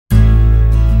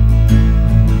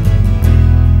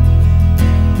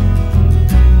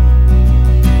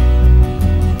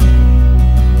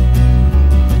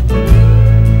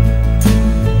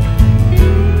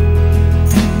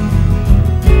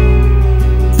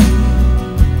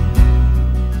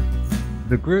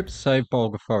The group Save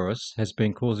Bulga Forest has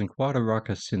been causing quite a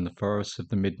ruckus in the forests of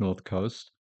the mid-north coast,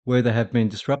 where they have been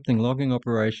disrupting logging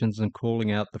operations and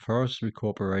calling out the Forestry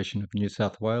Corporation of New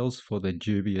South Wales for their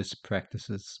dubious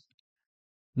practices.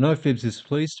 No Fibs is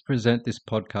pleased to present this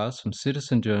podcast from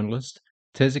citizen journalist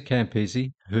Teza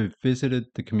Campisi, who visited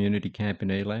the community camp in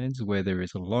Elands, where there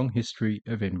is a long history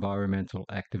of environmental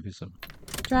activism.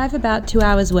 Drive about 2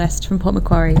 hours west from Port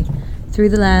Macquarie, through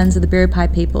the lands of the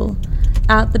Biripi people,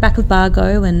 out the back of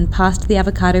Bargo and past the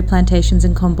avocado plantations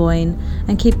in Comboyne,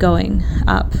 and keep going,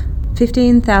 up,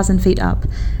 15,000 feet up,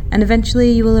 and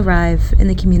eventually you will arrive in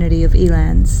the community of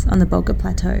Elands on the Bulga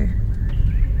Plateau.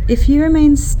 If you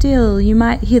remain still, you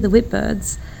might hear the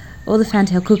whitbirds, or the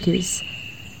fantail cuckoos,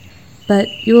 but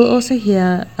you will also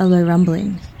hear a low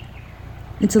rumbling.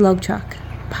 It's a log truck,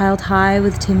 piled high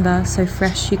with timber so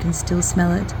fresh you can still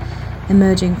smell it,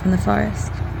 emerging from the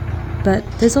forest. But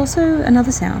there's also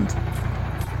another sound.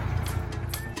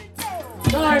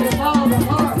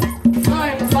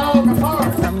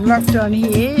 I'm locked on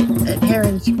here at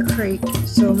Herons Creek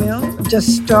Sawmill.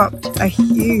 Just stopped a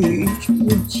huge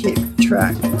wood chip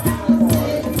truck. I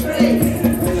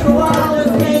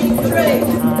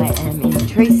am in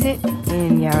tree sit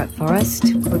in Yarra Forest.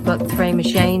 We've got 3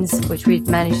 machines which we've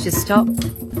managed to stop.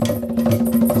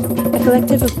 A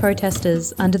collective of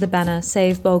protesters under the banner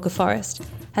Save Bulga Forest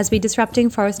has been disrupting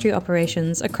forestry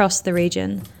operations across the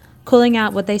region, calling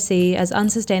out what they see as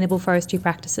unsustainable forestry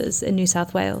practices in New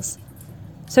South Wales.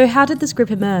 So how did this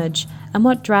group emerge, and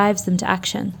what drives them to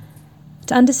action?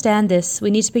 To understand this,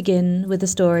 we need to begin with the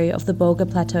story of the Bulga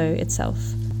Plateau itself.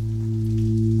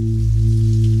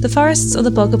 The forests of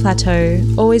the Bulga Plateau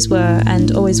always were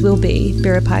and always will be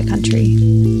Biripi country.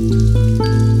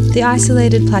 The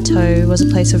isolated plateau was a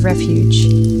place of refuge,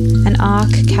 an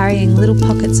ark carrying little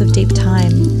pockets of deep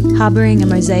thyme, harbouring a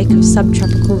mosaic of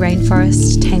subtropical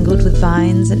rainforests tangled with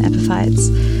vines and epiphytes,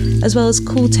 as well as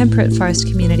cool temperate forest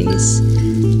communities,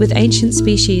 with ancient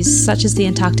species such as the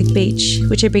Antarctic beech,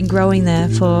 which had been growing there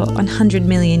for 100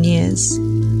 million years.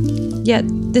 Yet,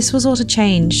 this was all to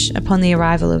change upon the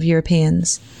arrival of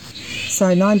Europeans. So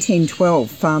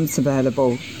 1912, farms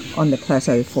available on the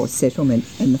plateau for settlement,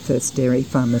 and the first dairy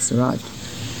farmers arrived.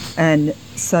 And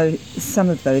so some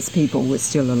of those people were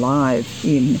still alive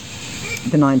in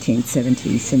the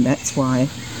 1970s, and that's why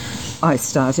I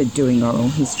started doing oral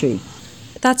history.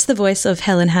 That's the voice of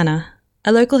Helen Hanna,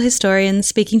 a local historian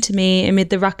speaking to me amid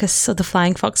the ruckus of the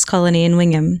Flying Fox colony in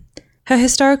Wingham. Her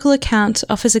historical account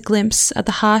offers a glimpse at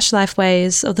the harsh life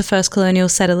ways of the first colonial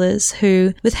settlers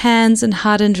who, with hands and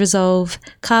hardened resolve,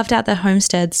 carved out their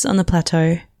homesteads on the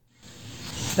plateau.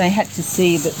 They had to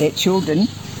see that their children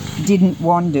didn't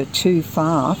wander too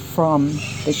far from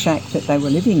the shack that they were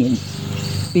living in,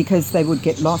 because they would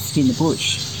get lost in the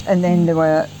bush. And then there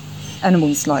were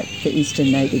animals like the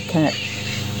eastern native cat,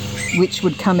 which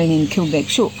would come in and kill their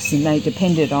chooks, and they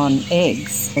depended on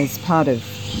eggs as part of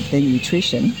their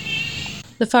nutrition.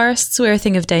 The forests were a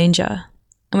thing of danger,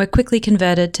 and were quickly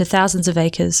converted to thousands of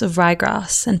acres of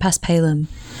ryegrass and paspalum.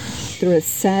 There are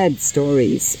sad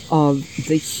stories of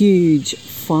the huge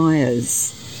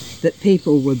fires that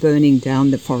people were burning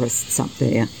down the forests up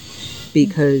there,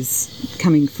 because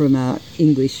coming from an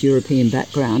English European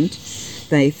background,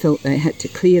 they felt they had to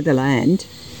clear the land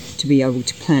to be able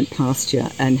to plant pasture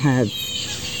and have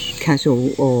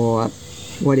cattle or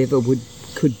whatever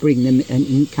could bring them an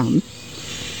income.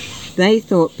 They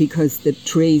thought because the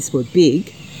trees were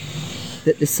big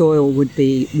that the soil would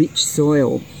be rich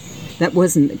soil. That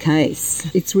wasn't the case.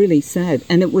 It's really sad,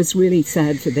 and it was really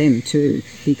sad for them too,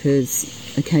 because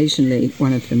occasionally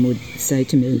one of them would say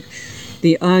to me,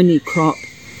 the only crop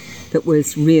that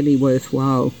was really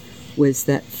worthwhile was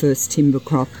that first timber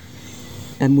crop,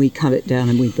 and we cut it down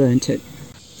and we burnt it.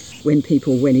 When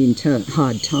people went into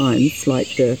hard times,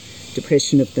 like the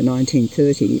Depression of the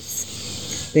 1930s,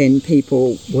 then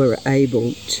people were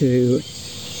able to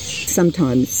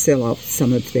sometimes sell off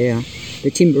some of the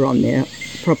timber on their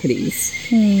properties,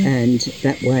 and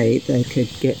that way they could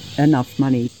get enough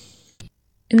money.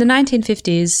 In the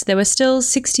 1950s, there were still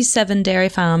 67 dairy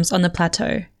farms on the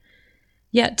plateau.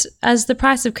 Yet, as the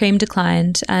price of cream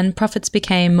declined and profits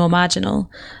became more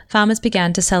marginal, farmers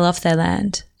began to sell off their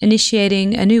land,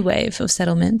 initiating a new wave of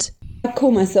settlement. I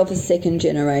call myself a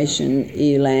second-generation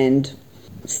Eland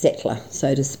settler,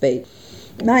 so to speak.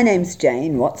 My name's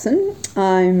Jane Watson.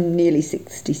 I'm nearly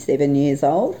 67 years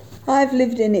old. I've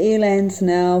lived in Elands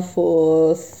now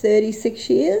for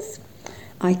 36 years.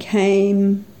 I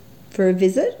came for a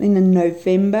visit in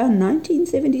November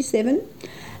 1977,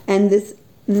 and this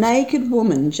naked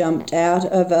woman jumped out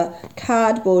of a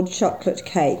cardboard chocolate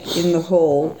cake in the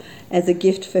hall as a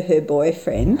gift for her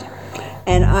boyfriend,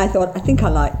 And I thought, I think I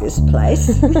like this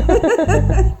place.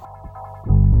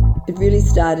 It really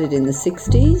started in the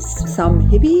 60s. Some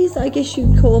hippies, I guess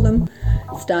you'd call them,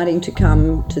 starting to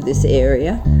come to this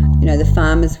area. You know, the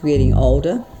farmers were getting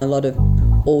older. A lot of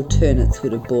alternates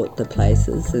would have bought the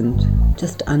places and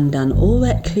just undone all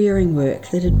that clearing work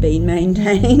that had been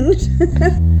maintained.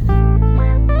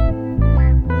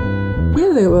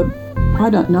 Yeah, there were, I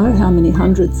don't know how many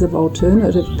hundreds of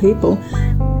alternative people.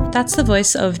 That's the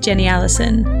voice of Jenny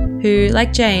Allison, who,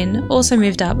 like Jane, also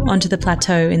moved up onto the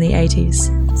plateau in the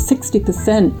 80s.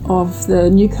 60% of the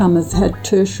newcomers had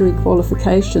tertiary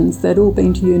qualifications. They'd all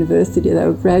been to university. They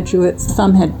were graduates.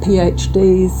 Some had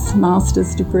PhDs,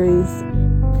 master's degrees.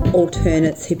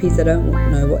 Alternates, hippies, I don't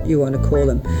know what you want to call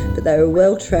them, but they were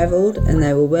well travelled and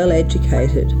they were well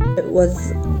educated. It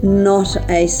was not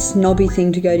a snobby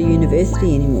thing to go to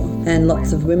university anymore, and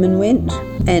lots of women went,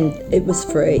 and it was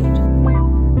free.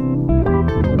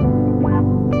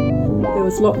 There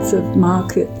was lots of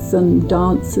markets and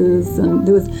dances, and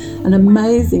there was an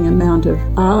amazing amount of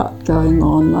art going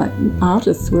on. Like,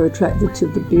 artists were attracted to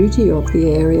the beauty of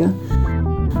the area.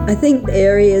 I think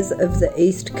areas of the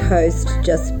East Coast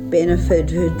just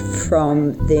benefited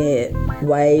from their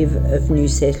wave of new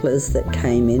settlers that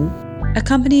came in.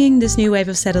 Accompanying this new wave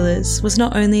of settlers was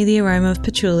not only the aroma of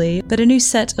patchouli, but a new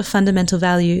set of fundamental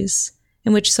values,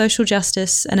 in which social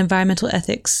justice and environmental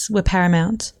ethics were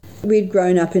paramount. We'd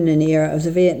grown up in an era of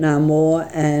the Vietnam War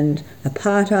and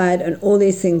apartheid and all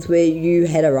these things where you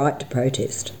had a right to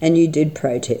protest, and you did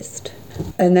protest.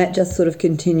 And that just sort of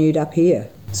continued up here.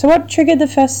 So what triggered the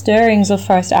first stirrings of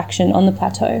forest action on the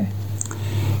plateau?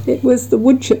 It was the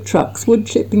wood chip trucks. Wood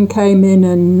chipping came in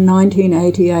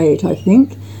 1988, I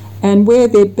think, and where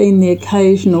there'd been the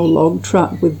occasional log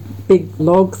truck with big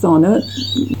logs on it,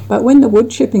 but when the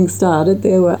wood chipping started,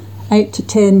 there were 8 to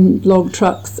 10 log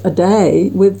trucks a day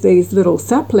with these little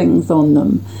saplings on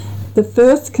them. The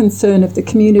first concern of the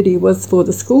community was for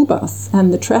the school bus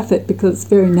and the traffic, because it's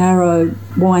a very narrow,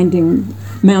 winding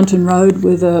mountain road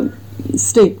with a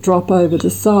steep drop over the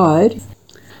side.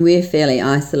 We're fairly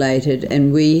isolated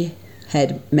and we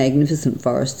had magnificent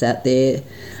forests out there.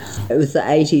 It was the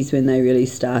 80s when they really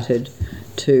started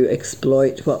to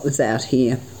exploit what was out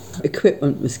here.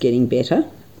 Equipment was getting better.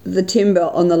 The timber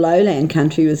on the lowland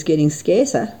country was getting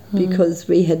scarcer because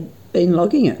we had been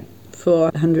logging it for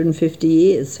 150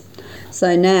 years.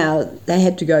 So now they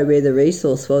had to go where the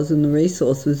resource was, and the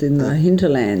resource was in the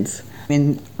hinterlands.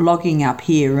 When logging up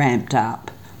here ramped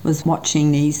up, was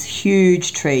watching these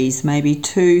huge trees, maybe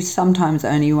 2, sometimes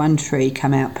only 1 tree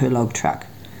come out per log truck.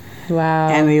 Wow.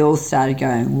 And we all started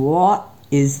going, what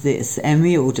is this? And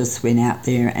we all just went out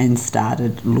there and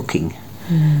started looking,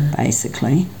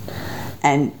 basically.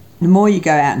 And the more you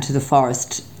go out into the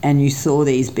forest and you saw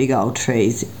these big old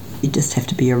trees, you just have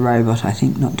to be a robot, I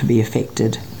think, not to be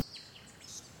affected.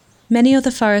 Many of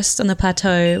the forests on the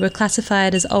plateau were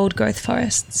classified as old-growth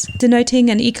forests, denoting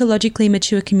an ecologically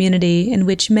mature community in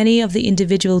which many of the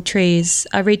individual trees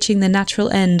are reaching the natural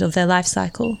end of their life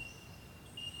cycle.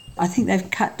 I think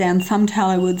they've cut down some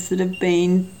tallow woods that have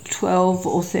been 12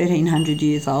 or 1300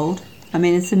 years old. I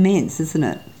mean, it's immense, isn't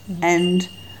it? And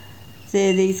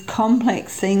they're these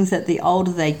complex things that the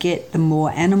older they get, the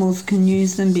more animals can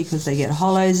use them because they get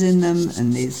hollows in them,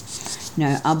 and there's, you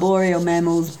know, arboreal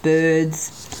mammals,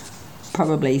 birds,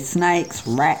 probably snakes,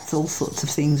 rats, all sorts of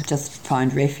things just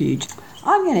find refuge.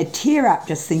 I'm going to tear up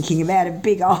just thinking about a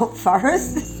big old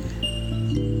forest.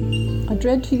 I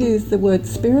dread to use the word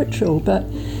spiritual, but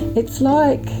it's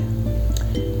like,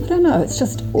 I don't know, it's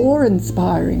just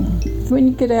awe-inspiring. When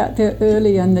you get out there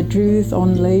early and the dew's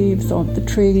on leaves of the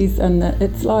trees and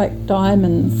it's like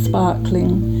diamonds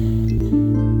sparkling.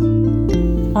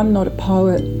 I'm not a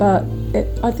poet, but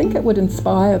I think it would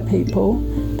inspire people.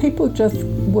 People just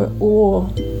were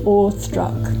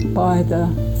awestruck by the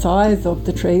size of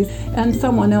the trees. And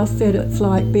someone else said it's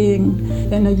like being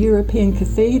in a European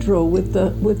cathedral with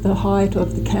the height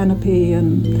of the canopy,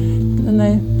 and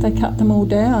they cut them all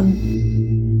down.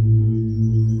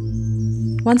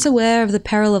 Once aware of the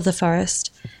peril of the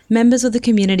forest, members of the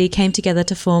community came together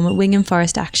to form Wingham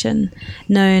Forest Action,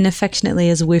 known affectionately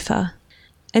as WOOFA.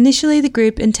 Initially, the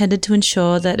group intended to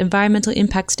ensure that environmental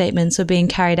impact statements were being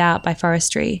carried out by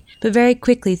forestry, but very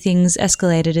quickly things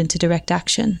escalated into direct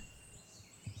action.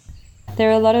 There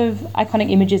are a lot of iconic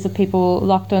images of people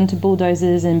locked onto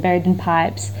bulldozers and buried in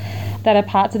pipes that are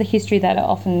parts of the history that are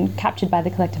often captured by the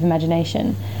collective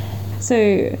imagination.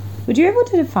 So, would you be able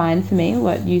to define for me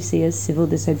what you see as civil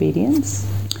disobedience?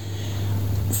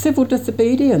 civil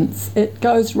disobedience. It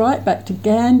goes right back to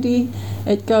Gandhi.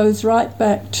 It goes right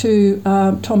back to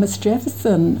Thomas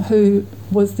Jefferson, who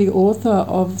was the author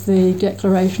of the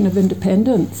Declaration of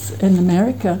Independence in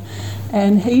America.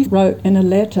 And he wrote in a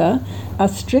letter, "A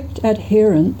strict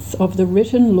adherence of the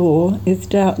written law is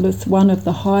doubtless one of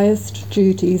the highest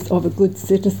duties of a good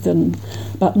citizen,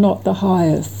 but not the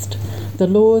highest. The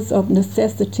laws of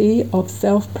necessity, of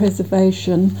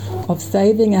self-preservation, of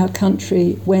saving our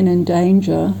country when in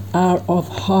danger are of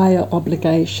higher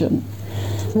obligation."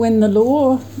 When the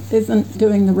law isn't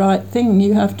doing the right thing,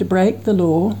 you have to break the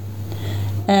law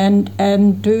and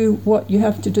do what you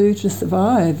have to do to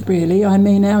survive, really. I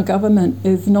mean, our government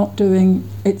is not doing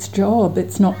its job.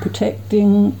 It's not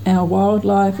protecting our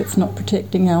wildlife. It's not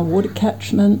protecting our water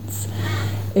catchments.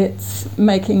 It's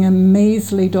making a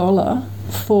measly dollar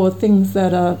for things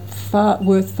that are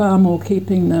worth far more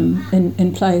keeping them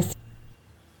in place.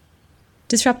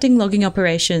 Disrupting logging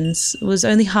operations was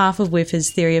only half of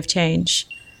WIFA's theory of change.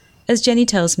 As Jenny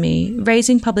tells me,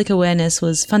 raising public awareness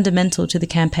was fundamental to the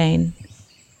campaign.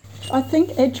 I think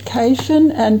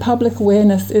education and public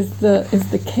awareness is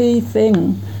the key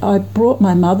thing. I brought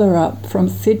my mother up from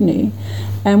Sydney,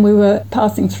 and we were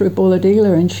passing through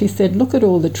Bulahdelah, and she said, "Look at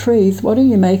all the trees, what are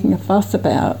you making a fuss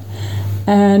about?"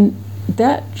 And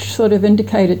that sort of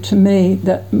indicated to me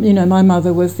that, you know, my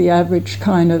mother was the average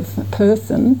kind of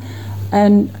person.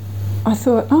 And I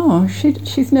thought, oh,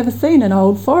 she's never seen an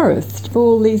old forest.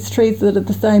 All these trees that are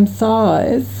the same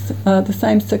size, the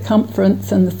same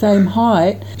circumference and the same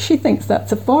height, she thinks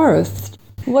that's a forest.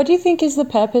 What do you think is the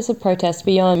purpose of protest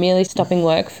beyond merely stopping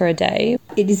work for a day?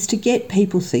 It is to get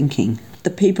people thinking.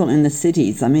 The people in the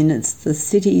cities, I mean, it's the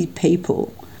city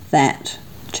people that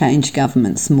change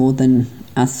governments more than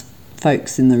us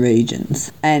folks in the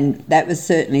regions. And that was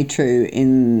certainly true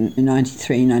in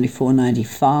 93, 94,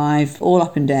 95, all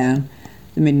up and down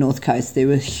the Mid-North Coast. There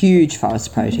were huge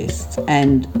forest protests,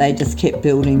 and they just kept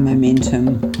building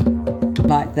momentum,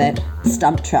 like that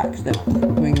stump truck that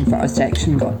Wing Forest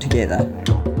Action got together.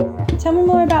 Tell me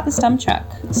more about the stump truck.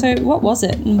 So what was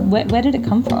it, and where did it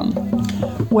come from?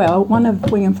 Well, one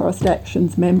of Wing Forest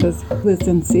Action's members was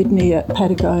in Sydney at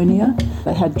Patagonia.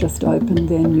 They had just opened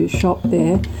their new shop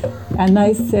there, and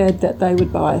they said that they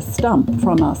would buy a stump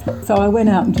from us. So I went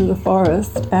out into the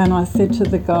forest and I said to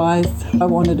the guys I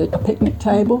wanted a picnic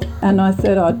table, and I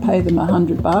said I'd pay them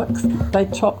 $100. They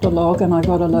chopped a log and I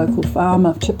got a local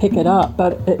farmer to pick it up,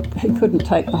 but he couldn't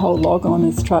take the whole log on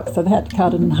his truck, so they had to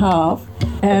cut it in half.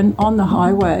 And on the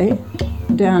highway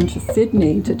down to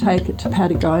Sydney to take it to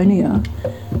Patagonia,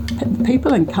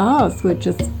 people in cars were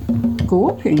just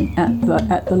gawping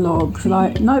at the logs.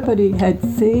 Like, nobody had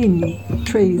seen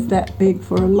trees that big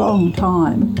for a long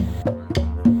time.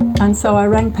 And so I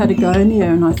rang Patagonia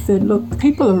and I said, look,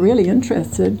 people are really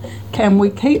interested. Can we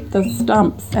keep the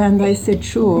stumps? And they said,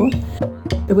 sure.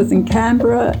 It was in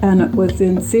Canberra and it was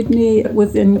in Sydney, it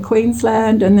was in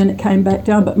Queensland, and then it came back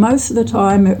down. But most of the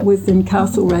time it was in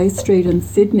Castlereagh Street in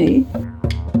Sydney.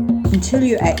 Until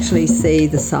you actually see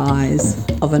the size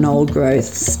of an old growth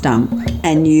stump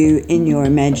and you, in your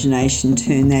imagination,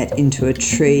 turn that into a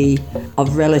tree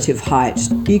of relative height,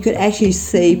 you could actually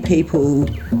see people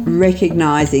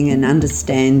recognising and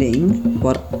understanding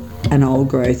what an old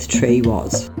growth tree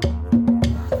was.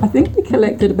 I think we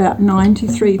collected about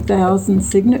 93,000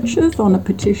 signatures on a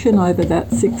petition over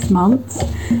that 6 months.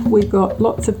 We got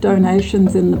lots of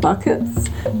donations in the buckets.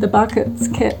 The buckets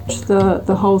kept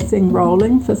the whole thing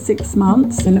rolling for 6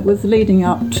 months, and it was leading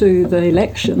up to the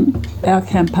election. Our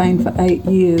campaign for 8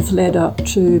 years led up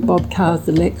to Bob Carr's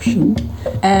election,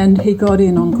 and he got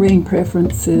in on Green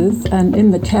preferences, and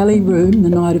in the tally room the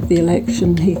night of the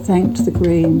election he thanked the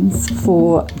Greens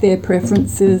for their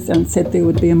preferences and said there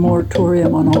would be a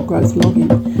moratorium on old growth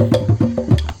logging.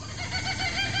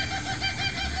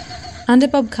 Under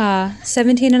Bob Carr,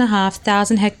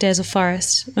 17,500 hectares of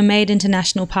forest were made into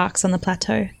national parks on the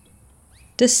plateau.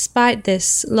 Despite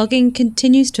this, logging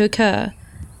continues to occur,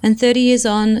 and 30 years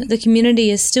on, the community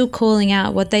is still calling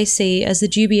out what they see as the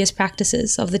dubious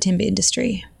practices of the timber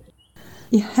industry.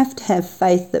 You have to have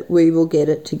faith that we will get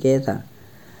it together.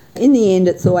 In the end,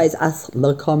 it's always us,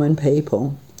 the common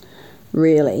people,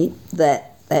 really, that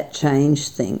change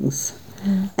things.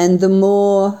 And the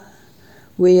more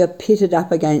we are pitted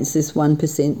up against this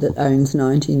 1% that owns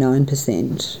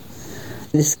 99%,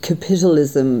 this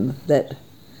capitalism that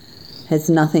has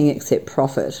nothing except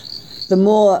profit, the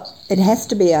more it has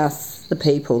to be us, the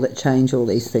people, that change all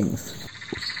these things.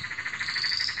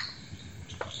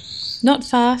 Not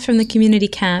far from the community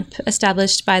camp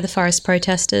established by the forest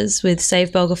protesters with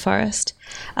Save Bulga Forest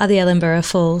are the Ellenborough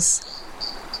Falls.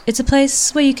 It's a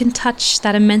place where you can touch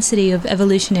that immensity of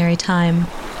evolutionary time.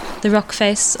 The rock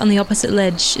face on the opposite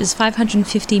ledge is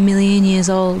 550 million years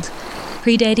old,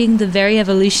 predating the very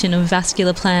evolution of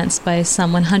vascular plants by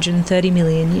some 130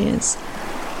 million years.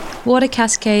 Water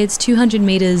cascades 200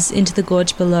 metres into the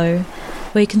gorge below,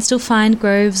 where you can still find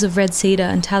groves of red cedar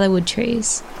and tallowood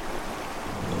trees.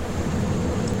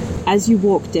 As you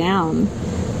walk down,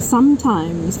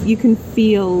 sometimes you can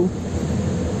feel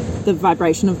the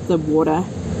vibration of the water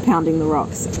pounding the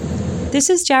rocks. This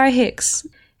is Jarrah Hicks,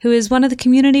 who is one of the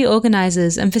community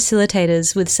organisers and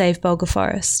facilitators with Save Bulga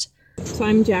Forest. So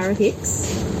I'm Jarrah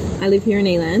Hicks. I live here in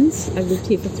Elands. I've lived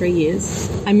here for 3 years.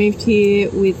 I moved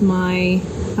here with my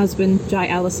husband, Jai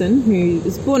Allison, who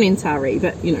was born in Taree,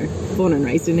 but, born and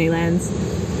raised in Elands.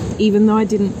 Even though I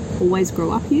didn't always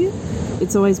grow up here,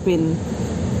 it's always been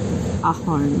a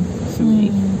home for me.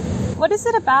 What is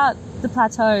it about the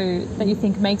plateau that you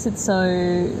think makes it so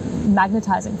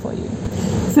magnetising for you?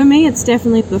 For me, it's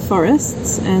definitely the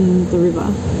forests and the river.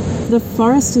 The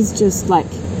forest is just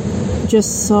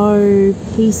so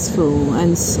peaceful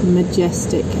and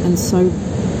majestic and so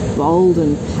bold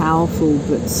and powerful,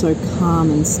 but so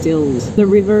calm and still. The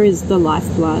river is the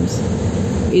lifeblood.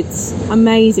 It's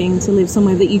amazing to live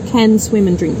somewhere that you can swim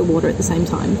and drink the water at the same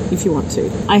time if you want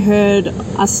to. I heard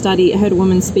a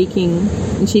woman speaking,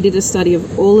 and she did a study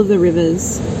of all of the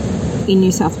rivers in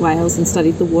New South Wales and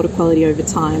studied the water quality over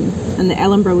time. And the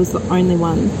Ellenborough was the only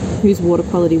one whose water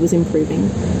quality was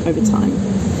improving over time.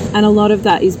 And a lot of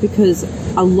that is because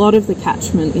a lot of the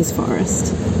catchment is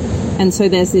forest. And so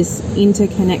there's this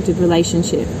interconnected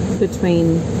relationship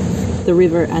between the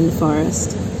river and the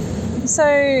forest.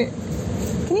 So,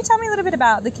 can you tell me a little bit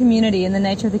about the community and the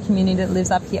nature of the community that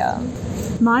lives up here?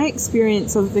 My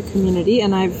experience of the community,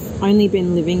 and I've only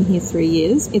been living here 3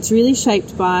 years, it's really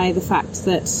shaped by the fact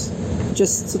that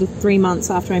just sort of 3 months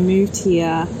after I moved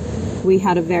here, we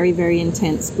had a very, very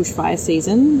intense bushfire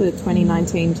season, the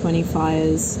 2019-20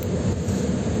 fires.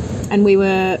 And we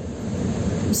were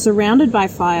surrounded by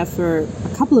fire for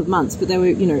a couple of months, but there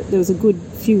was a good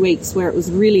few weeks where it was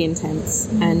really intense.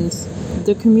 And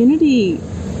the community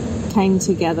came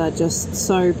together just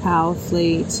so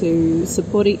powerfully to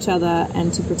support each other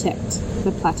and to protect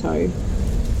the plateau.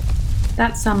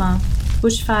 That summer,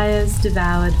 bushfires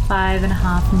devoured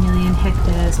 5.5 million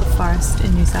hectares of forest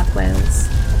in New South Wales.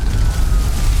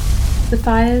 The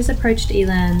fires approached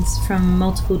Elands from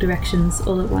multiple directions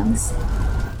all at once,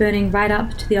 burning right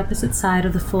up to the opposite side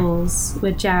of the falls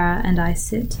where Jarrah and I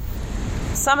sit.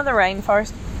 Some of the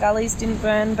rainforest gullies didn't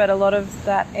burn, but a lot of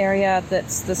that area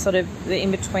that's the sort of the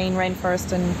in-between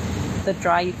rainforest and the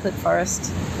dry eucalypt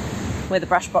forest, where the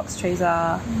brush box trees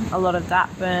are, a lot of that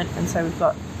burnt, and so we've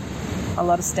got a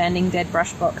lot of standing dead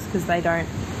brush box because they don't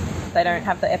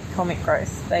have the epicomic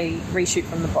growth. They reshoot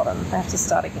from the bottom. They have to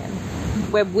start again.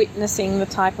 We're witnessing the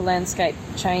type of landscape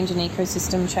change and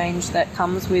ecosystem change that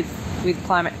comes with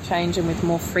climate change and with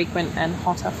more frequent and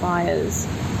hotter fires.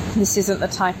 This isn't the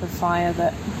type of fire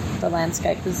that the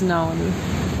landscape has known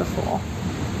before.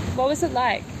 What was it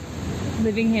like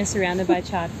living here surrounded by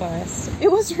charred forest? It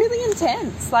was really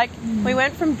intense. We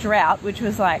went from drought, which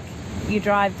was you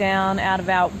drive down out of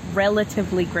our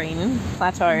relatively green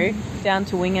plateau down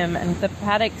to Wingham, and the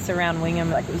paddocks around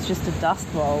Wingham, it was just a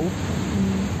dust bowl.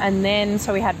 And then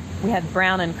so we had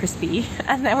brown and crispy,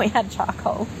 and then we had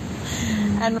charcoal.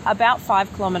 And about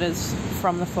 5 kilometres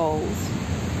from the falls,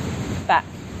 back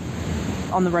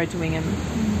on the road to Wingham,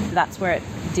 that's where it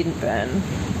didn't burn.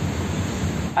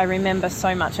 I remember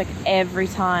so much, every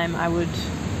time I would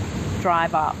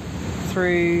drive up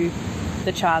through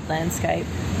the charred landscape,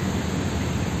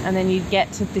 and then you'd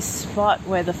get to this spot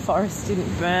where the forest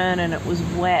didn't burn and it was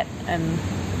wet and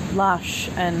lush,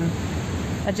 and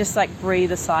I just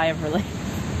breathe a sigh of relief.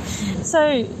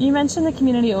 So you mentioned the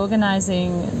community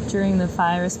organising during the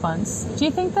fire response. Do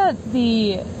you think that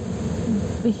the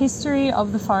history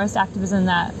of the forest activism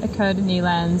that occurred in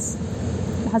Elands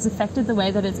has affected the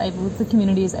way that the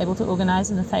community is able to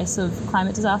organise in the face of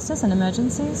climate disasters and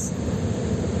emergencies?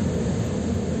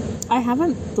 I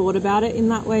haven't thought about it in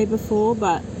that way before,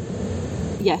 but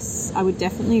yes, I would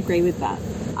definitely agree with that.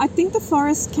 I think the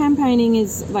forest campaigning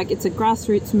is it's a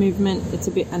grassroots movement. It's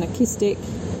a bit anarchistic.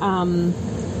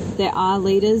 There are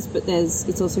leaders, but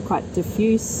it's also quite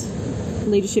diffuse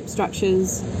leadership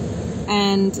structures,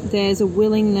 and there's a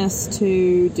willingness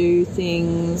to do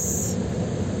things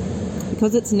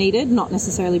because it's needed, not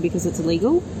necessarily because it's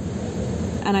illegal.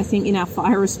 And I think in our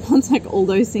fire response, all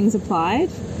those things applied.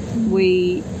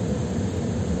 We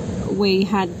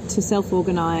had to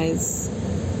self-organise.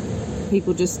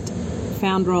 People just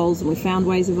found roles, and we found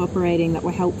ways of operating that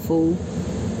were helpful.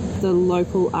 The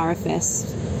local RFS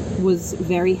was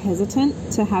very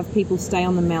hesitant to have people stay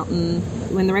on the mountain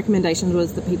when the recommendation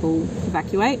was that people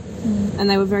evacuate. And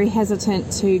they were very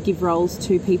hesitant to give roles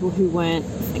to people who weren't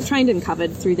trained and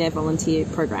covered through their volunteer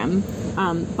program.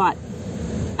 But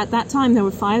at that time, there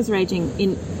were fires raging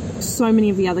in so many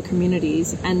of the other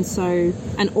communities and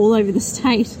all over the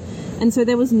state. And so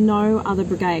there was no other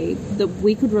brigade that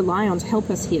we could rely on to help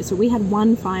us here. So we had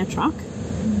one fire truck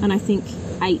and I think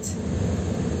 8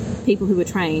 people who were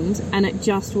trained, and it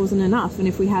just wasn't enough. And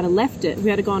if we had left it,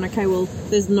 we had gone, okay, well,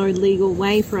 there's no legal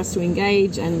way for us to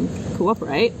engage and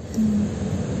cooperate,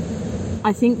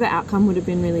 I think the outcome would have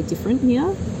been really different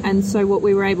here. And so what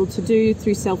we were able to do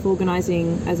through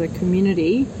self-organising as a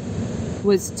community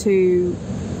was to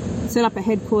set up a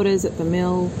headquarters at the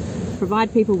mill,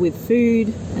 provide people with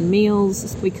food and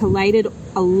meals. We collated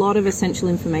a lot of essential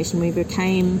information. We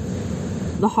became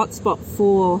the hotspot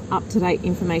for up-to-date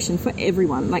information for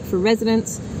everyone, like for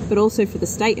residents, but also for the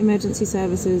state emergency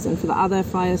services and for the other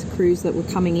fire crews that were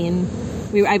coming in.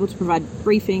 We were able to provide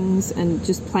briefings and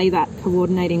just play that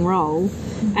coordinating role,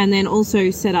 and then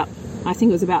also set up, I think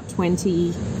it was about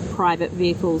 20 private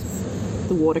vehicles,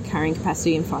 the water carrying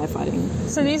capacity in firefighting.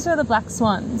 So these were the Black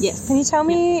Swans? Yes. Can you tell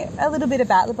me a little bit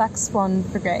about the Black Swan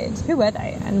Brigade? Who were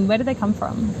they and where did they come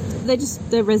from?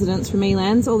 They're residents from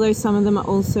Elands, although some of them are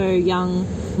also young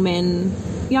men,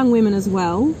 young women as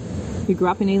well, who grew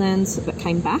up in Elands but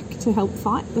came back to help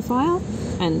fight the fire.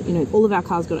 And, you know, all of our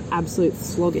cars got an absolute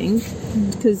flogging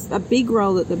because a big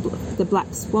role that the Black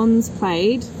Swans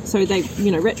played, so they,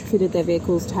 you know, retrofitted their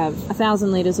vehicles to have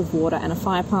 1,000 litres of water and a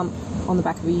fire pump on the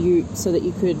back of a ute so that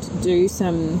you could do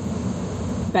some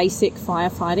basic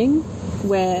firefighting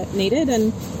where needed.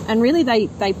 And really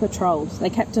they patrolled. They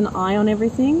kept an eye on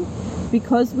everything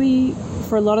because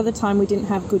for a lot of the time we didn't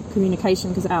have good communication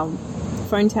because our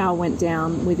phone tower went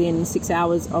down within 6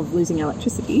 hours of losing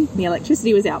electricity. The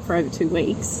electricity was out for over 2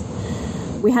 weeks.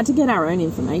 We had to get our own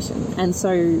information. And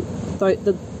so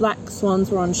the Black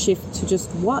Swans were on shift to just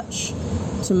watch,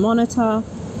 to monitor.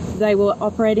 They were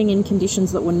operating in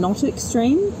conditions that were not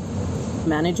extreme,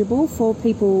 manageable for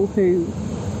people who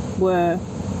were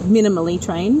minimally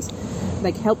trained.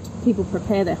 They helped people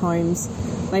prepare their homes.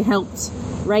 They helped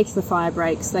rake the fire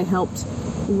breaks. They helped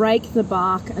rake the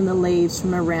bark and the leaves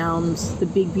from around the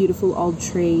big, beautiful old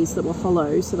trees that were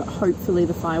hollow so that hopefully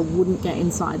the fire wouldn't get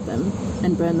inside them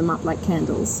and burn them up like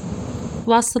candles.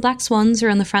 Whilst the Black Swans were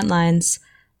on the front lines,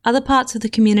 other parts of the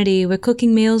community were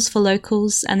cooking meals for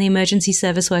locals and the emergency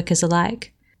service workers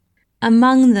alike.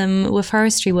 Among them were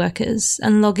forestry workers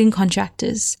and logging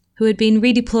contractors who had been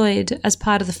redeployed as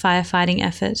part of the firefighting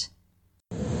effort.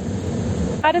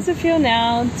 How does it feel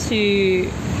now to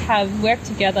have worked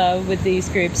together with these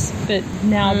groups but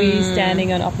now be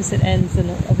standing on opposite ends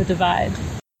of a divide?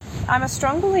 I'm a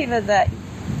strong believer that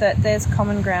there's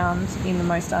common ground in the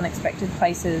most unexpected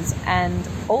places, and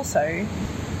also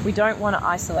we don't want to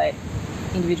isolate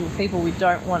individual people. We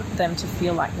don't want them to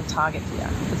feel like the target here.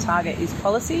 The target is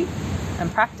policy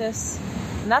and practice,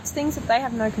 and that's things that they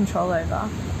have no control over.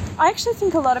 I actually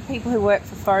think a lot of people who work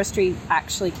for forestry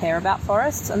actually care about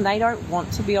forests and they don't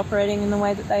want to be operating in the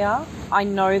way that they are. I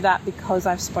know that because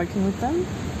I've spoken with them.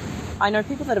 I know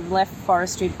people that have left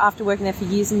forestry after working there for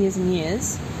years and years and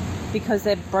years because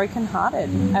they're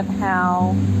brokenhearted at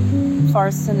how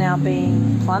forests are now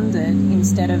being plundered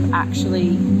instead of actually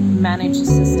managed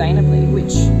sustainably,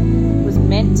 which was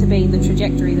meant to be the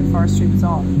trajectory that forestry was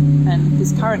on. And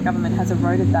this current government has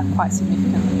eroded that quite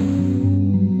significantly.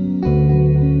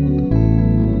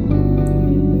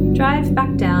 Drive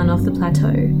back down off the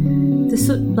plateau. The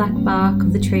soot-black bark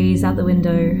of the trees out the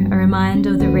window, a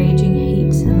reminder of the raging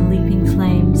heat and leaping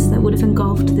flames that would have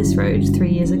engulfed this road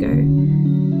 3 years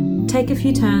ago. Take a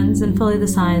few turns and follow the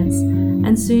signs,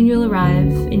 and soon you'll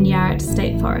arrive in Yarra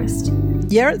State Forest.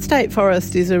 Yarra State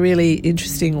Forest is a really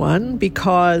interesting one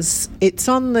because it's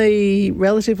on the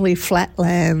relatively flat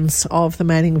lands of the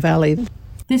Manning Valley.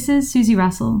 This is Susie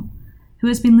Russell, who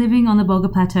has been living on the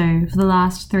Bulga Plateau for the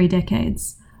last 3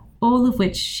 decades, all of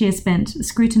which she has spent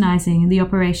scrutinising the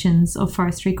operations of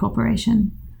Forestry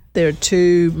Corporation. There are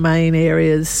 2 main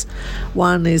areas.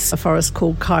 One is a forest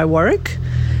called Kaiwarrick,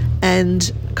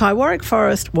 and Kaiwarrick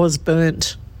Forest was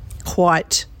burnt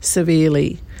quite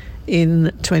severely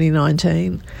in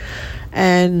 2019,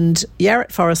 and Yarra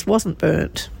Forest wasn't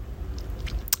burnt.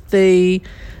 The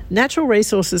Natural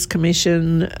Resources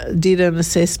Commission did an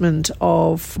assessment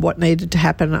of what needed to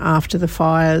happen after the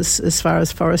fires as far as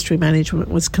forestry management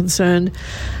was concerned,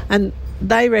 and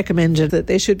they recommended that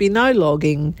there should be no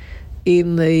logging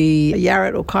in the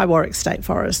Yarra or Kaiwarrick state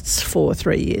forests for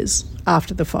 3 years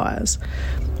after the fires.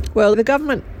 Well, the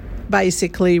government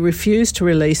basically refused to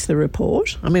release the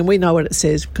report. I mean, we know what it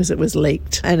says because it was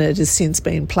leaked and it has since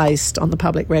been placed on the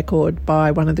public record by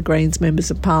one of the Greens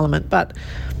members of Parliament. But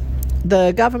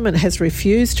the government has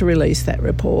refused to release that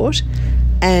report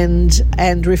and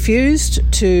refused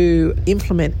to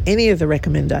implement any of the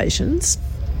recommendations,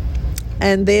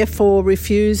 and therefore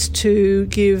refused to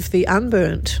give the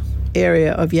unburnt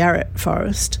area of Yarra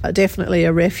Forest definitely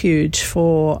a refuge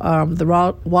for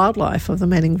the wildlife of the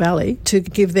Manning Valley, to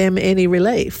give them any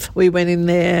relief. We went in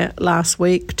there last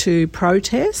week to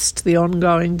protest the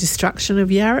ongoing destruction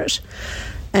of Yarra,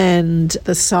 and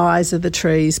the size of the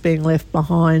trees being left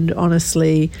behind,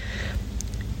 honestly,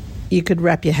 you could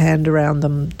wrap your hand around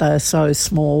them. They're so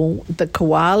small. The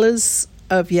koalas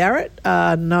of Yarra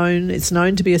are it's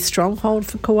known to be a stronghold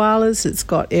for koalas. It's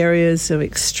got areas of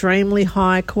extremely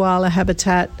high koala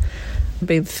habitat. There have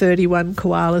been 31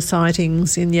 koala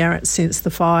sightings in Yarra since the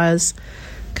fires,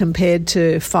 compared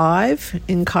to 5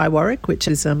 in Kaiwarrick, which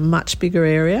is a much bigger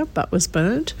area but was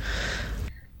burnt.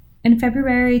 In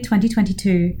February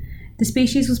 2022, the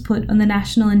species was put on the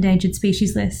National Endangered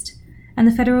Species List, and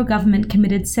the federal government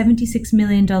committed $76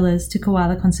 million to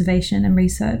koala conservation and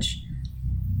research.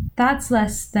 That's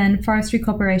less than Forestry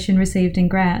Corporation received in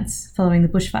grants following the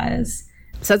bushfires.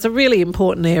 So it's a really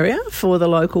important area for the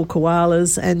local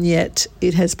koalas, and yet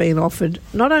it has been offered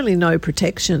not only no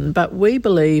protection, but we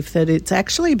believe that it's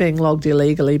actually being logged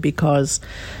illegally because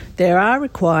there are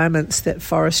requirements that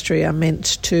forestry are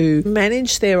meant to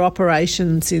manage their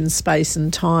operations in space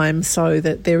and time so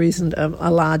that there isn't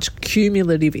a large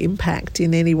cumulative impact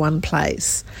in any one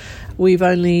place. We've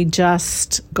only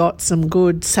just got some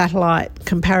good satellite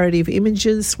comparative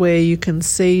images where you can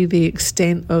see the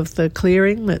extent of the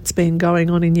clearing that's been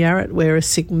going on in Yarra, where a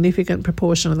significant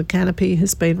proportion of the canopy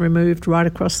has been removed right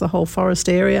across the whole forest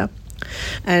area.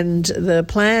 And the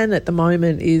plan at the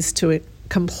moment is to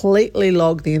completely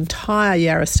log the entire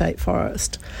Yarra State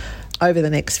Forest over the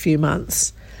next few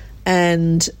months.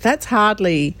 And that's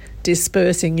hardly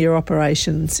dispersing your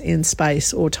operations in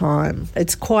space or time.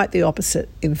 It's quite the opposite,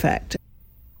 in fact.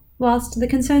 Whilst the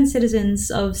concerned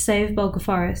citizens of Save Bulga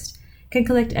Forest can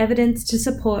collect evidence to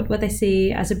support what they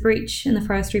see as a breach in the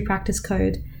Forestry Practice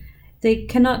Code, they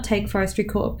cannot take Forestry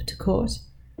Corp to court.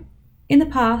 In the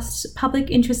past, public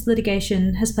interest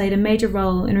litigation has played a major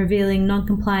role in revealing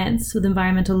non-compliance with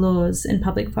environmental laws in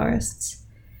public forests.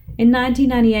 In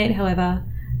 1998, however,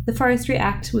 the Forestry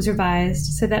Act was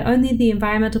revised so that only the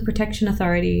Environmental Protection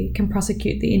Authority can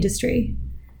prosecute the industry.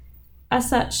 As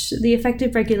such, the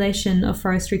effective regulation of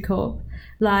Forestry Corp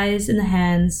lies in the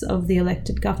hands of the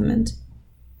elected government.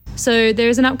 So there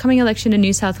is an upcoming election in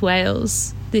New South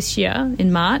Wales this year,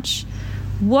 in March.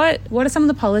 What are some of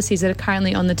the policies that are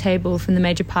currently on the table from the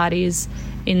major parties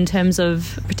in terms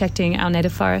of protecting our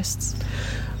native forests?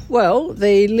 Well,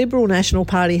 the Liberal National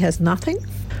Party has nothing.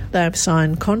 They've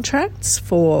signed contracts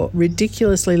for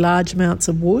ridiculously large amounts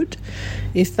of wood.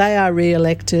 If they are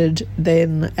re-elected,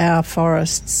 then our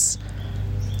forests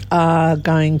are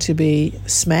going to be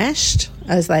smashed,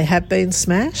 as they have been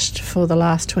smashed for the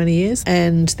last 20 years,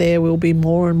 and there will be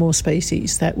more and more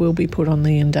species that will be put on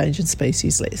the endangered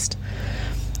species list.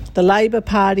 The Labor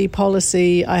Party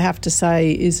policy, I have to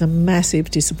say, is a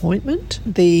massive disappointment.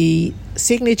 The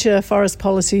signature forest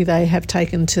policy they have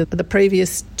taken to the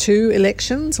previous 2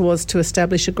 elections was to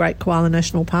establish a Great Koala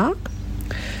National Park.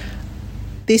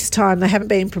 This time they haven't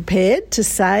been prepared to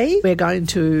say we're going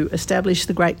to establish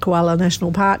the Great Koala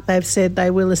National Park. They've said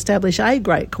they will establish a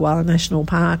Great Koala National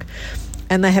Park,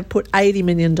 and they have put $80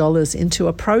 million into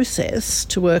a process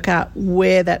to work out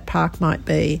where that park might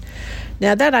be.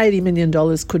 Now, that $80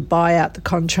 million could buy out the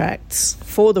contracts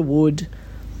for the wood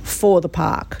for the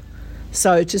park.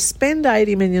 So to spend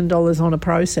 $80 million on a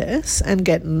process and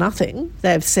get nothing,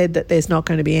 they've said that there's not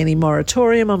going to be any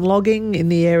moratorium on logging in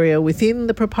the area within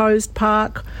the proposed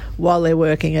park while they're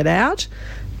working it out.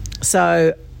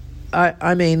 So,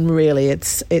 I mean, really,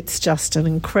 it's just an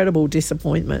incredible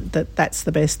disappointment that that's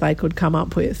the best they could come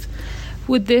up with.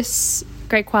 Would this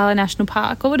Great Koala National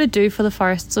Park, what would it do for the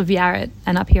forests of Yarra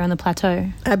and up here on the plateau?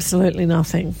 Absolutely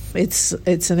nothing. It's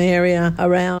an area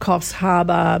around Coffs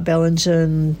Harbour,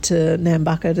 Bellingen to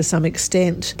Nambucca to some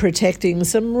extent, protecting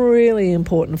some really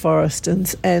important forests,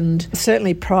 and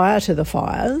certainly prior to the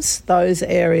fires, those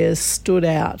areas stood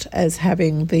out as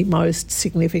having the most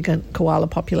significant koala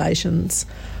populations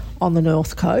on the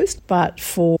north coast. But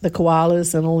for the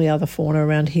koalas and all the other fauna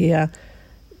around here,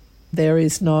 there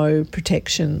is no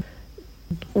protection.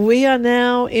 We are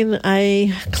now in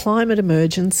a climate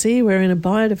emergency. We're in a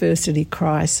biodiversity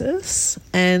crisis,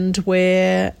 and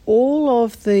where all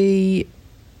of the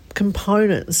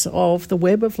components of the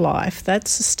web of life that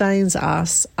sustains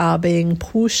us are being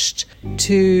pushed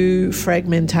to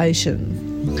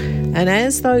fragmentation. And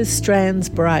as those strands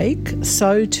break,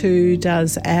 so too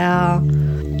does our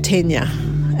tenure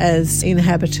as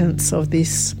inhabitants of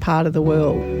this part of the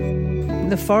world.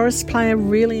 The forests play a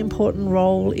really important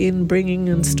role in bringing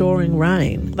and storing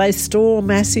rain. They store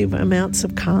massive amounts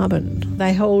of carbon.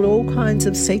 They hold all kinds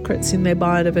of secrets in their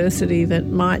biodiversity that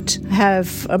might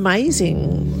have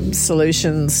amazing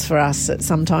solutions for us at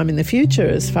some time in the future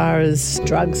as far as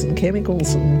drugs and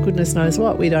chemicals and goodness knows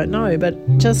what, we don't know. But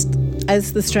just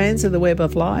as the strands of the web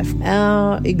of life,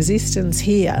 our existence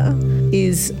here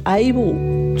is able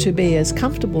to be as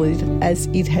comfortable as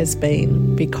it has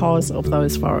been because of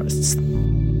those forests.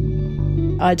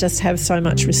 I just have so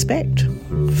much respect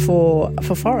for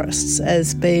forests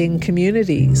as being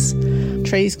communities.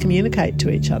 Trees communicate to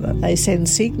each other. They send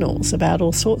signals about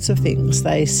all sorts of things.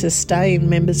 They sustain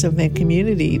members of their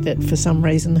community that for some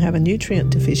reason have a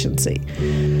nutrient deficiency.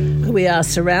 We are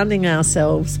surrounding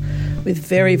ourselves with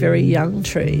very, very young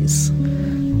trees.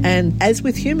 And as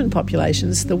with human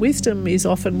populations, the wisdom is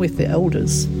often with the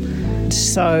elders.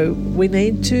 So we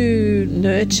need to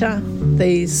nurture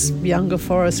these younger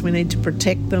forests, we need to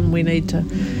protect them, we need to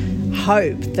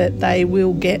hope that they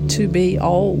will get to be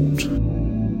old.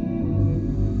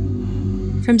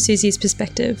 From Susie's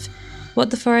perspective,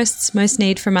 what the forests most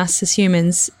need from us as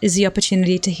humans is the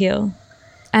opportunity to heal.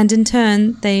 And in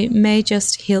turn, they may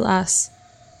just heal us.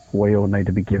 We all need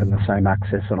to be given the same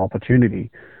access and opportunity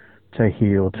to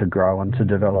heal, to grow and to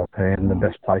develop, and the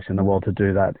best place in the world to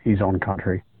do that is on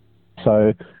country.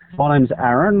 So my name's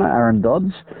Aaron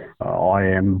Dodds. I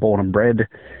am born and bred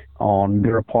on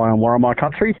Biripi and Warramai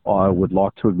country. I would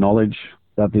like to acknowledge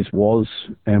that this was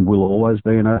and will always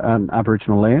be an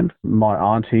Aboriginal land. My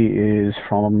auntie is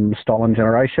from stolen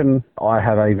generation. I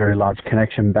have a very large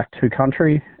connection back to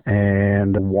country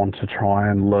and want to try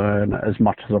and learn as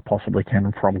much as I possibly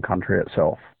can from country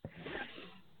itself.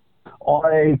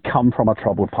 I come from a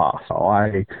troubled past.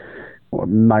 I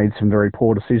made some very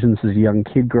poor decisions as a young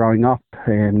kid growing up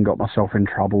and got myself in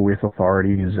trouble with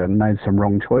authorities and made some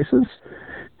wrong choices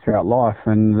throughout life.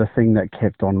 And the thing that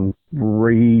kept on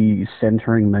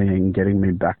re-centering me and getting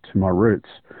me back to my roots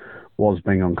was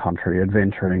being on country,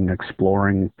 adventuring,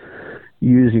 exploring,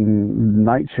 using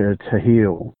nature to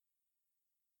heal.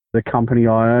 The company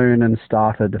I own and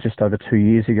started just over 2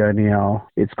 years ago now,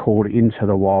 it's called Into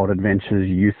the Wild Adventures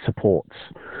Youth Supports.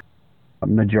 A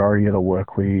majority of the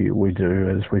work we do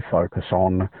is we focus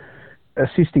on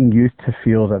assisting youth to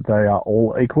feel that they are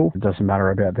all equal. It doesn't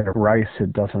matter about their race,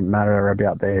 it doesn't matter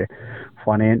about their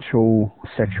financial,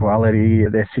 sexuality,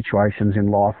 their situations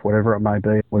in life, whatever it may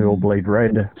be. We all bleed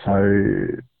red. So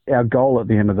our goal at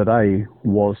the end of the day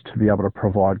was to be able to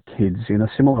provide kids in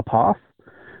a similar path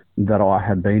that I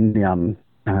had been down,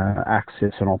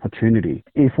 access and opportunity.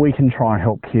 If we can try and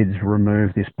help kids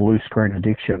remove this blue screen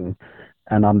addiction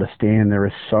and understand there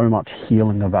is so much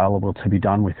healing available to be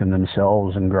done within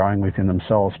themselves and growing within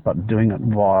themselves, but doing it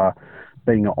via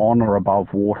being on or above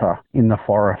water in the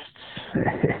forests,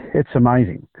 it's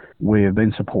amazing. We have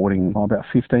been supporting about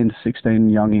 15 to 16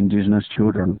 young Indigenous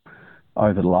children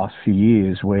over the last few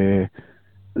years where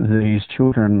these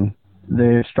children,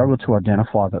 they struggle to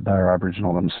identify that they are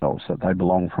Aboriginal themselves, that they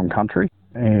belong from country.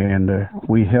 And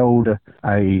we held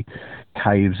a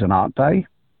caves and art day.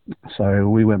 So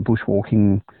we went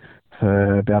bushwalking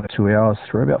for about 2 hours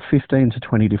through about 15 to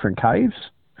 20 different caves.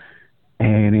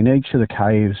 And in each of the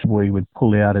caves, we would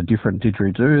pull out a different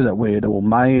didgeridoo that we had all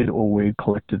made or we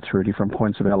collected through different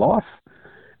points of our life.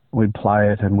 We'd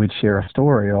play it and we'd share a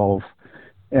story of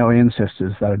our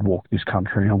ancestors that had walked this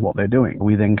country and what they're doing.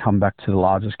 We then come back to the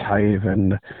largest cave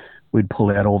and we'd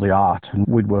pull out all the art and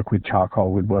we'd work with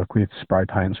charcoal, we'd work with spray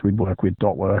paints, we'd work with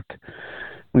dot work.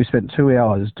 We spent 2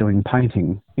 hours doing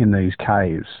painting in these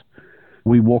caves.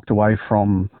 We walked away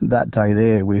from that day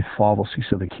there with 5 or 6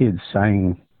 of the kids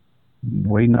saying,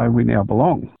 we know we now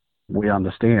belong. We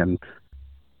understand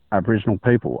Aboriginal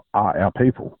people are our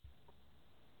people.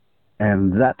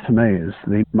 And that to me is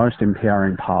the most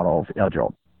empowering part of our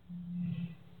job.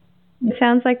 It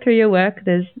sounds like through your work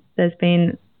there's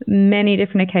been many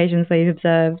different occasions where you've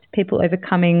observed people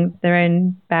overcoming their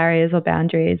own barriers or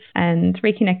boundaries and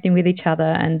reconnecting with each other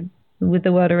and with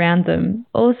the world around them.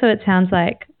 Also, it sounds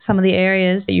like some of the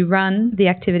areas that you run, the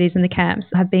activities in the camps,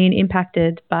 have been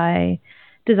impacted by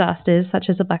disasters such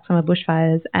as the Black Summer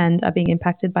bushfires and are being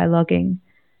impacted by logging.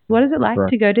 What is it like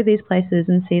to go to these places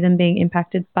and see them being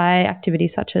impacted by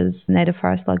activities such as native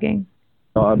forest logging?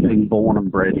 I've been born and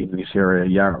bred in this area.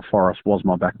 Yarra Forest was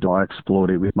my backdoor. I explored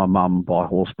it with my mum by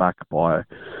horseback, by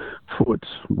foot,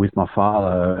 with my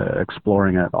father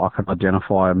exploring it. I could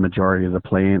identify a majority of the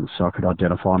plants. I could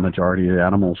identify a majority of the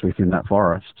animals within that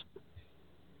forest.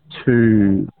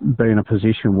 To be in a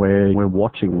position where we're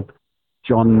watching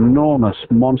ginormous,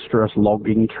 monstrous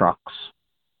logging trucks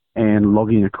and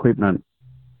logging equipment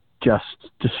just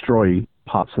destroy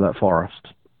parts of that forest.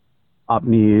 Up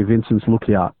near Vincent's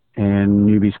Lookout and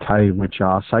Newby's Cave, which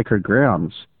are sacred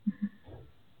grounds,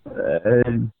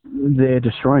 they're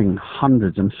destroying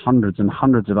hundreds and hundreds and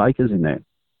hundreds of acres in there.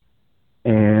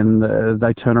 And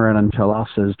they turn around and tell us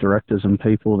as directors and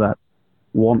people that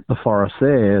want the forest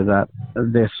there that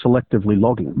they're selectively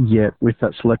logging. Yet with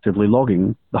that selectively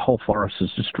logging, the whole forest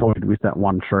is destroyed with that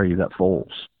one tree that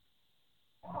falls.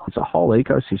 It's a whole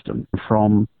ecosystem,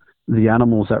 from the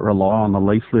animals that rely on the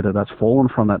leaf litter that's fallen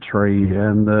from that tree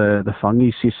and the fungi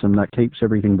system that keeps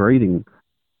everything breathing,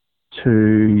 to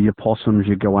your possums,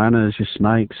 your goannas, your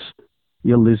snakes,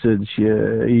 your lizards,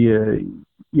 your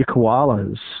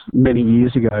koalas. Many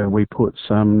years ago, we put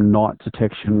some night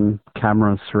detection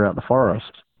cameras throughout the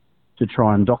forest to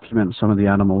try and document some of the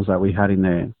animals that we had in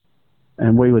there.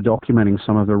 And we were documenting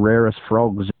some of the rarest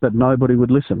frogs, but nobody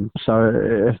would listen.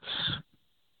 So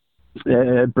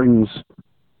it brings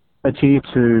a tear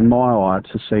to my eye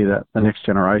to see that the next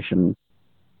generation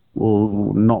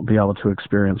will not be able to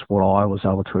experience what I was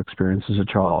able to experience as a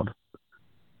child.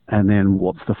 And then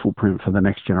what's the footprint for the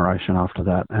next generation after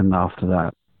that and after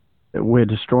that? We're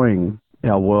destroying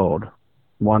our world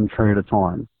one tree at a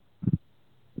time.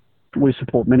 We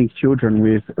support many children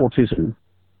with autism.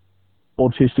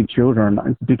 Autistic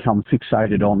children become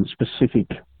fixated on specific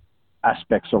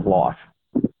aspects of life.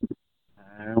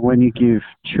 When you give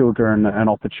children an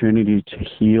opportunity to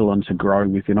heal and to grow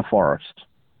within a forest,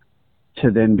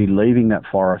 to then be leaving that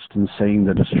forest and seeing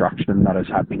the destruction that is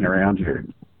happening around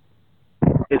you,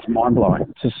 it's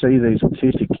mind-blowing to see these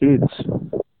autistic kids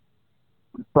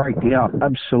break down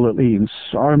absolutely in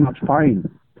so much pain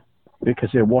because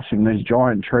they're watching these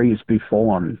giant trees be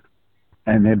fallen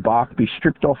and their bark be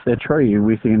stripped off their tree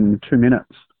within 2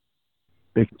 minutes.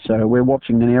 So we're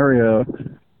watching an area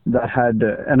that had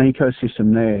an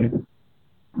ecosystem there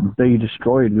be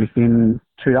destroyed within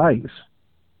 2 days.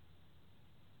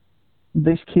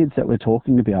 These kids that we're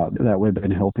talking about, that we've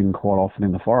been helping quite often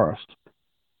in the forest,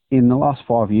 in the last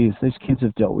 5 years, these kids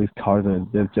have dealt with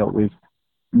COVID, they've dealt with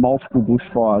multiple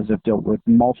bushfires, they've dealt with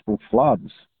multiple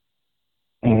floods.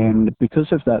 And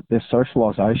because of that, their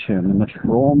socialisation and the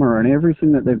trauma and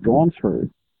everything that they've gone through,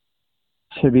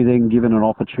 to be then given an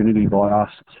opportunity by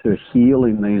us to heal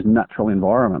in these natural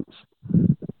environments.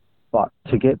 But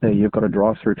to get there, you've got to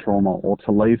drive through trauma, or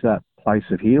to leave that place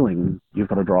of healing, you've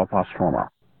got to drive past trauma.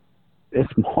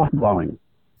 It's mind-blowing.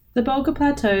 The Bulga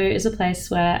Plateau is a place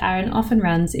where Aaron often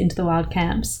runs into the wild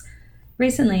camps.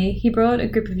 Recently, he brought a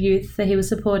group of youth that he was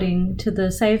supporting to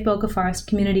the Save Bulga Forest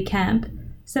community camp,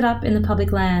 set up in the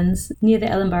public lands near the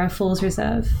Ellenborough Falls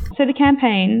Reserve. So the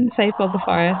campaign, Save Bulga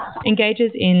Forest,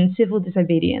 engages in civil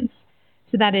disobedience.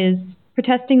 So that is,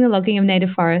 protesting the logging of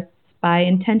native forests by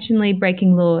intentionally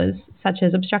breaking laws, such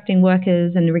as obstructing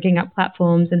workers and rigging up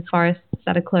platforms in forests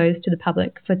that are closed to the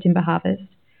public for timber harvest.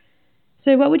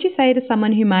 So what would you say to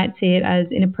someone who might see it as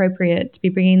inappropriate to be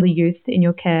bringing the youth in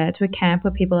your care to a camp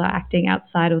where people are acting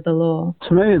outside of the law?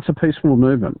 To me, it's a peaceful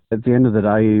movement. At the end of the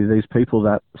day, these people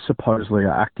that supposedly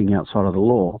are acting outside of the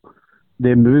law,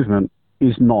 their movement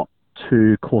is not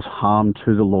to cause harm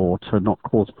to the law, to not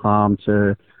cause harm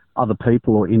to other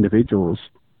people or individuals.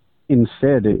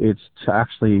 Instead, it's to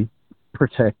actually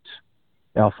protect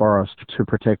our forest, to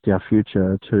protect our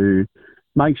future, to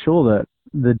make sure that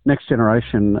the next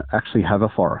generation actually have a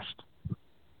forest,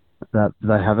 that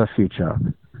they have a future.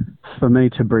 For me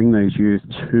to bring these youth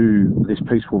to this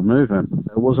peaceful movement,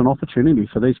 it was an opportunity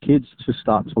for these kids to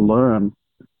start to learn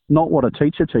not what a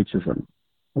teacher teaches them,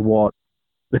 what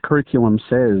the curriculum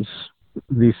says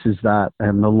this is that,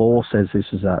 and the law says this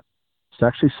is that. To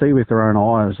actually see with their own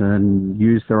eyes and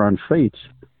use their own feet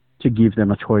to give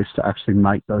them a choice to actually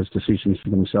make those decisions for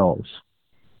themselves.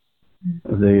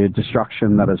 The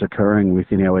destruction that is occurring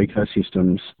within our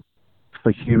ecosystems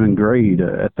for human greed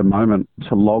at the moment,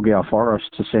 to log our forests,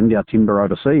 to send our timber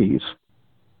overseas,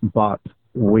 but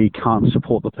we can't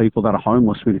support the people that are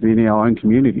homeless within our own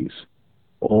communities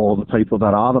or the people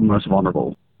that are the most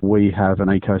vulnerable. We have an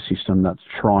ecosystem that's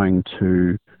trying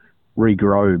to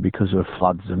regrow because of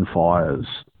floods and fires,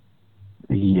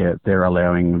 yet they're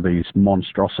allowing these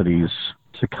monstrosities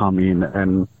to come in,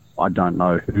 and I don't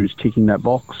know who's ticking that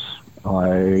box.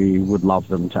 I would love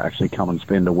them to actually come and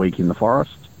spend a week in the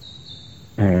forest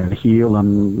and heal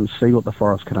and see what the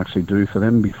forest can actually do for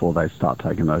them before they start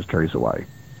taking those trees away.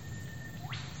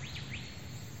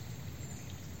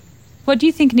 What do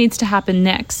you think needs to happen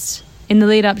next in the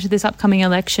lead up to this upcoming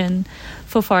election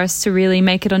for forests to really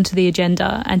make it onto the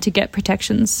agenda and to get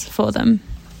protections for them?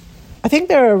 I think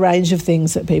there are a range of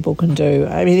things that people can do.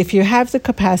 I mean, if you have the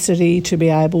capacity to be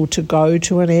able to go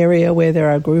to an area where there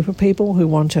are a group of people who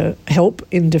want to help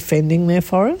in defending their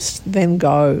forest, then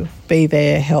go, be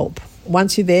there, help.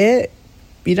 Once you're there,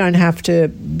 you don't have to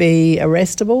be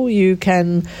arrestable. You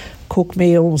can cook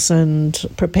meals and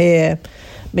prepare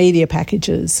media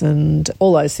packages and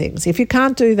all those things. If you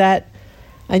can't do that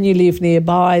and you live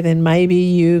nearby, then maybe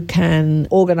you can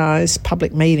organise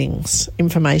public meetings,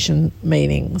 information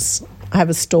meetings, have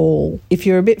a stall. If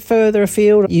you're a bit further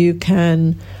afield, you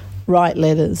can write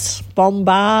letters,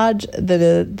 bombard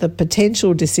the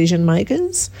potential decision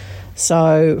makers.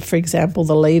 So, for example,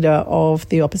 the leader of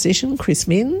the opposition, Chris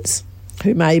Minns,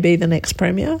 who may be the next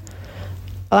Premier,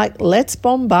 let's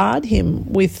bombard him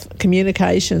with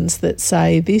communications that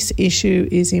say this issue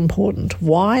is important.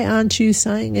 Why aren't you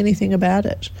saying anything about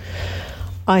it?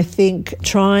 I think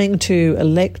trying to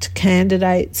elect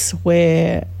candidates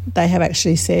where they have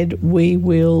actually said we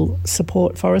will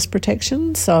support forest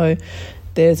protection. So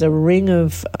there's a ring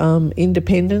of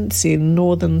independents in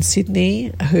northern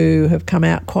Sydney who have come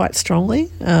out quite strongly.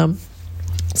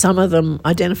 Some of them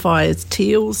identify as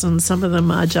teals and some of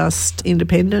them are just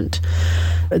independent.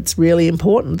 It's really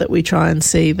important that we try and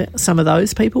see that some of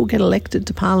those people get elected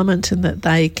to Parliament and that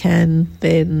they can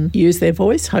then use their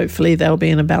voice. Hopefully they'll be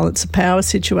in a balance of power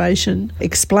situation.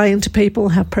 Explain to people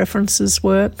how preferences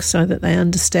work so that they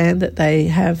understand that they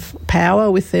have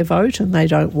power with their vote and they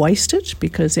don't waste it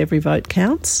because every vote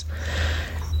counts.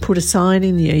 Put a sign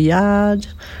in your yard,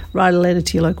 write a letter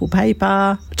to your local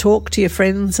paper, talk to your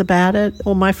friends about it.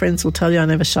 All my friends will tell you I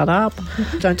never shut up.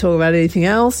 Don't talk about anything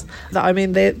else. I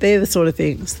mean, they're the sort of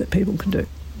things that people can do.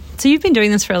 So you've been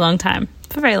doing this for a long time,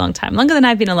 for a very long time, longer than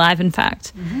I've been alive, in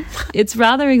fact. Mm-hmm. It's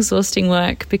rather exhausting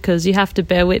work because you have to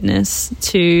bear witness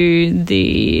to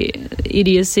the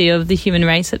idiocy of the human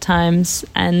race at times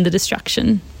and the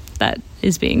destruction that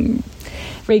is being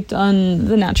wreaked on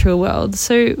the natural world.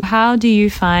 So how do you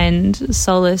find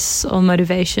solace or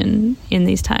motivation in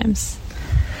these times?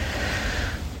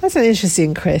 That's an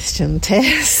interesting question,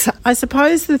 Tess. I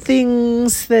suppose the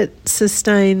things that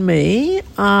sustain me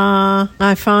are,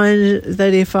 I find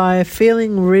that if I'm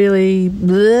feeling really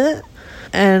bleh,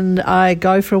 and I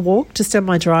go for a walk just down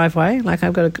my driveway, like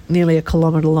I've got nearly a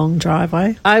kilometre long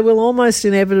driveway, I will almost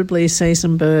inevitably see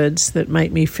some birds that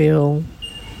make me feel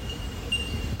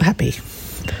happy.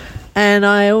 And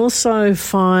I also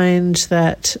find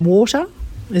that water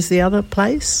is the other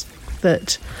place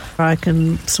that I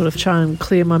can sort of try and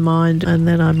clear my mind, and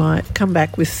then I might come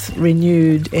back with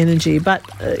renewed energy. But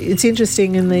it's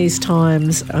interesting in these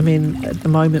times. I mean, at the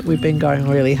moment we've been going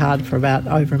really hard for about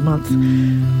over a month,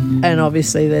 and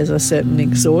obviously there's a certain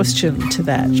exhaustion to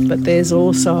that, but there's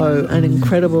also an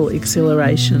incredible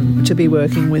exhilaration to be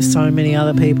working with so many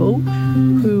other people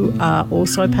who are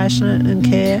also passionate and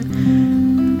care,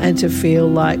 and to feel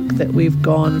like that we've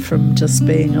gone from just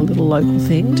being a little local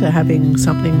thing to having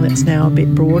something that's now a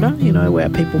bit broader, you know, where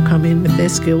people come in with their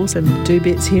skills and do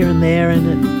bits here and there,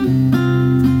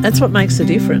 and that's what makes the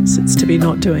difference. It's to be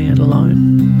not doing it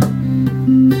alone.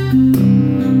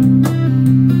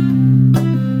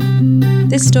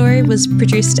 This story was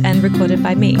produced and recorded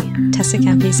by me, Tessa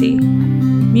Campisi.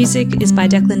 Music is by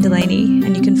Declan Delaney,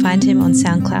 and you can find him on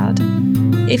SoundCloud.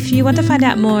 If you want to find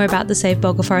out more about the Save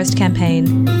Bulga Forest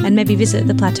campaign and maybe visit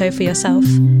the plateau for yourself,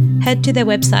 head to their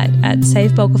website at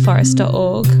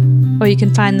savebulgaforest.org, or you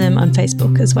can find them on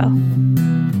Facebook as well.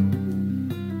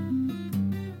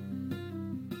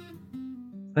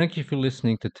 Thank you for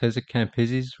listening to Tessa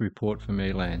Campisi's report from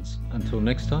Elands. Until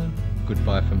next time,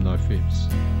 goodbye from No Fibs.